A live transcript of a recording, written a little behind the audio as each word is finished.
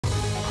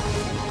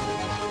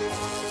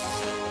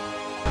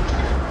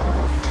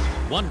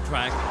one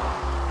track,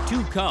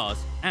 two cars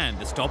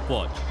and a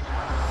stopwatch.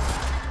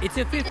 It's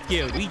a fifth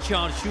gear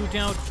recharge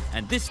shootout,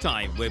 and this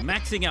time we're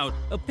maxing out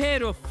a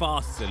pair of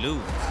fast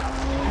saloons.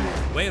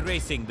 We're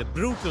racing the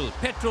brutal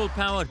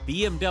petrol-powered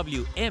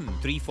BMW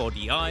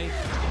M340i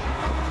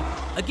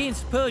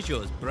against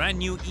Peugeot's brand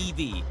new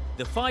EV,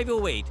 the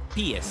 508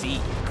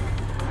 PSE,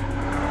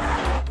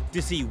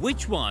 to see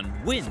which one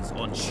wins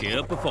on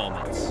sheer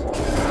performance.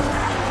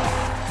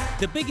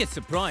 The biggest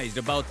surprise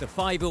about the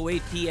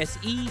 508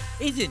 PSE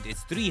isn't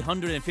its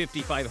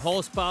 355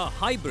 horsepower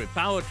hybrid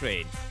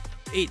powertrain.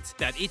 It's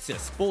that it's a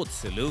sports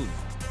saloon.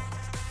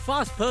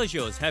 Fast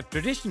Peugeots have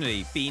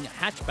traditionally been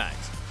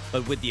hatchbacks,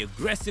 but with the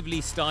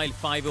aggressively styled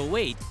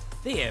 508,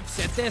 they have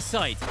set their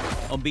sights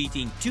on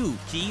beating two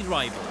key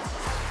rivals,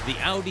 the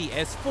Audi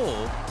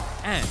S4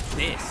 and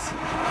this,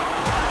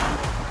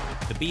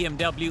 the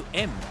BMW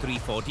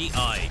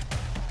M340i.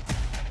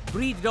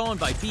 Breathed on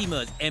by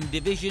Beamer's M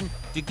division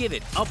to give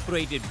it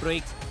uprated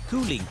brakes,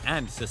 cooling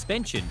and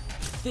suspension,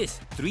 this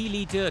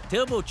 3-litre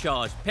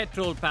turbocharged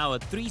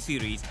petrol-powered 3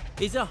 Series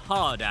is a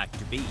hard act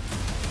to beat.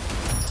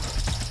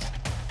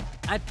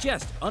 At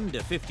just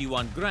under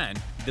 51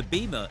 grand, the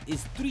Beamer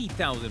is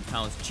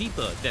 £3,000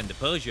 cheaper than the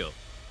Peugeot.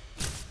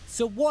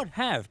 So what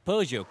have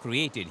Peugeot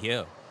created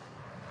here?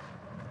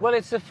 Well,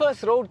 it's the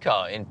first road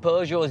car in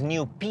Peugeot's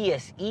new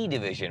PSE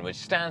division, which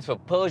stands for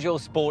Peugeot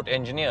Sport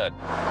Engineered.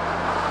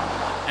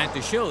 And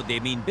to show they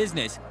mean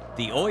business,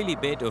 the oily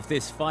bit of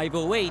this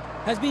 508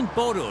 has been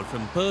borrowed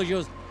from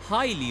Peugeot's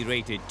highly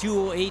rated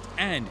 208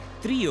 and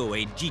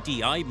 308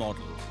 GTI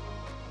models.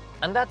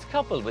 And that's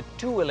coupled with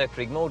two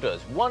electric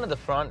motors, one at the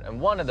front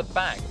and one at the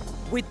back.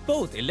 With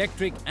both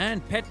electric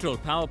and petrol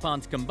power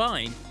plants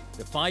combined,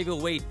 the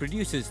 508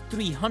 produces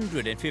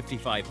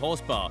 355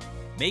 horsepower,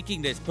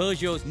 making this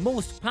Peugeot's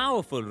most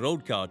powerful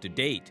road car to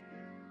date.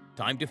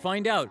 Time to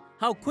find out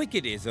how quick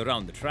it is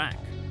around the track.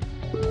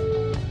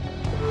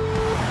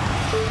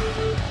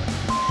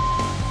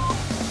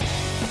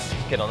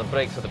 Get on the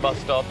brakes at the bus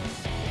stop.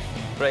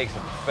 Brakes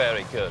are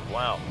very good,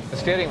 wow. The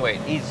steering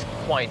weight is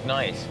quite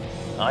nice.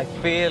 I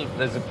feel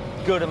there's a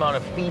good amount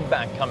of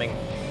feedback coming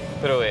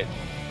through it.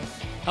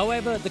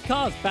 However, the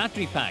car's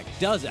battery pack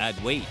does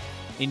add weight.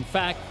 In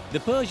fact, the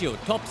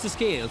Peugeot tops the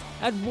scales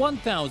at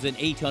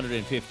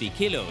 1,850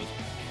 kilos,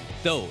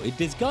 though it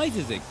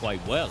disguises it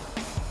quite well.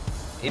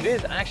 It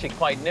is actually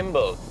quite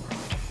nimble.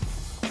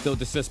 Though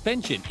the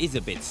suspension is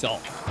a bit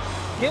soft.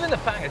 Given the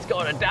fact it's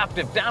got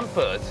adaptive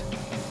dampers,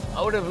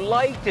 I would have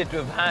liked it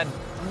to have had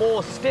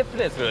more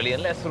stiffness really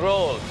and less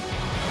roll.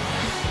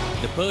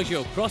 The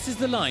Peugeot crosses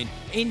the line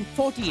in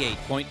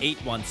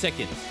 48.81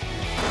 seconds.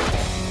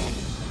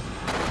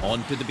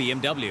 On to the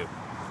BMW.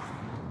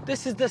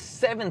 This is the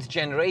 7th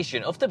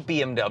generation of the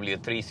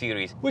BMW 3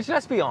 Series, which,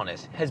 let's be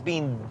honest, has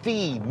been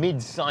the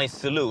mid-size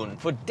saloon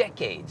for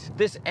decades.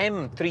 This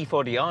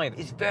M340i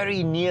is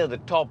very near the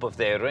top of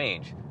their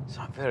range,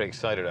 so I'm very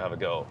excited to have a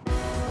go.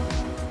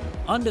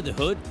 Under the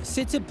hood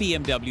sits a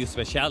BMW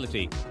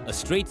speciality, a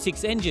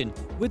straight-six engine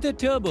with a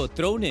turbo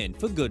thrown in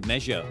for good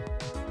measure.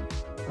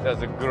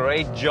 Does a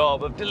great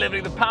job of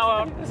delivering the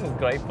power. This is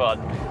great fun.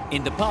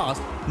 In the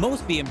past,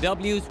 most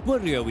BMWs were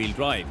rear-wheel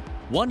drive,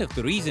 one of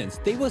the reasons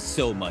they were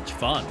so much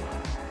fun.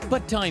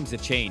 But times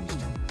have changed.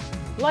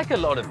 Like a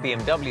lot of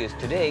BMWs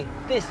today,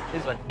 this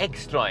is an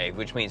X-Drive,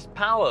 which means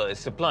power is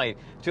supplied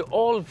to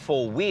all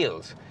four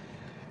wheels.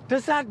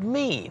 Does that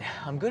mean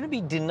I'm going to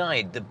be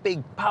denied the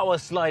big power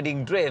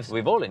sliding drifts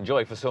we've all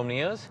enjoyed for so many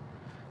years?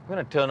 I'm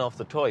going to turn off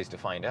the toys to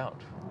find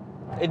out.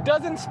 It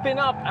doesn't spin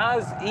up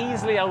as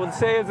easily, I would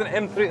say, as an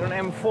M3 or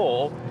an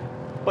M4,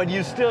 but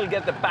you still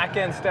get the back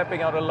end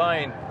stepping out of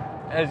line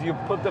as you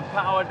put the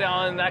power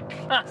down in that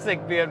classic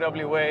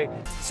BMW way.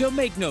 So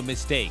make no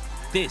mistake,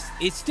 this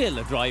is still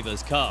a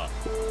driver's car.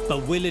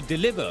 But will it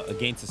deliver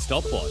against a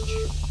stopwatch?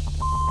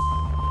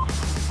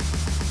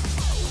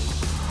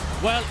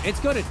 Well, it's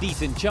got a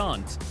decent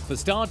chance. For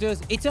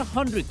starters, it's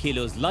 100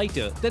 kilos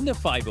lighter than the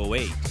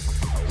 508.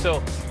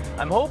 So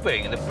I'm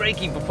hoping in the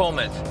braking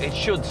performance, it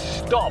should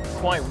stop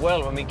quite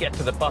well when we get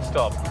to the bus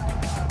stop.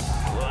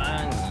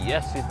 And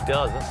yes, it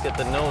does. Let's get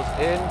the nose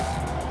in.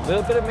 A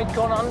little bit of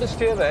mid-corner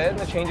understeer there in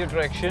the change of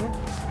direction.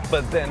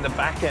 But then the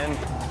back end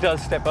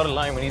does step out of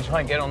line when you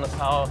try and get on the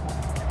power.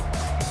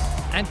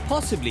 And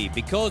possibly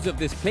because of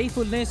this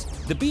playfulness,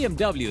 the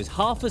BMW is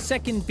half a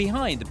second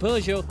behind the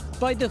Peugeot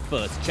by the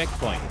first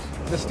checkpoint.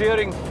 The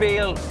steering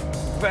feels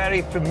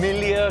very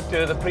familiar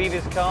to the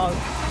previous cars.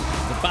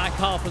 The back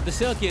half of the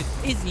circuit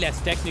is less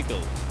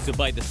technical, so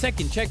by the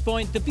second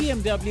checkpoint, the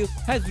BMW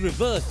has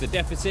reversed the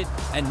deficit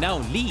and now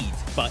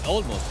leads by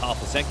almost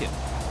half a second.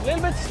 A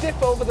little bit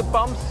stiff over the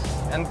bumps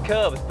and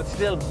curves, but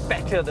still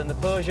better than the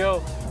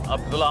Peugeot.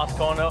 Up to the last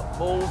corner,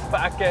 oh,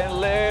 back end, a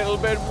little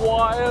bit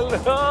wild.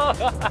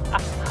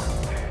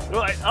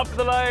 Right, up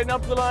the line,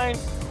 up the line.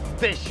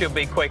 This should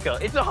be quicker.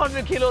 It's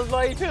 100 kilos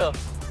lighter.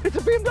 It's a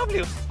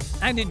BMW.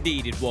 And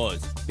indeed it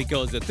was,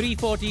 because the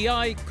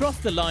 340i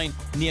crossed the line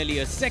nearly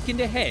a second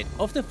ahead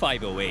of the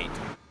 508.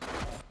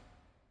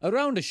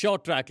 Around a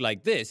short track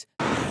like this,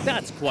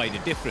 that's quite a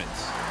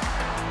difference.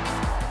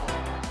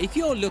 If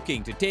you're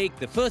looking to take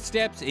the first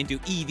steps into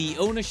EV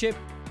ownership,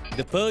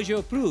 the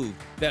Peugeot proved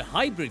that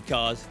hybrid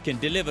cars can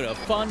deliver a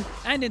fun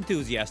and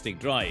enthusiastic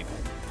drive.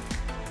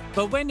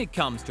 But when it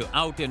comes to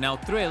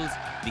out-and-out thrills,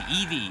 the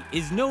EV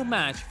is no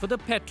match for the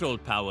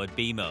petrol-powered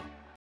Beamer.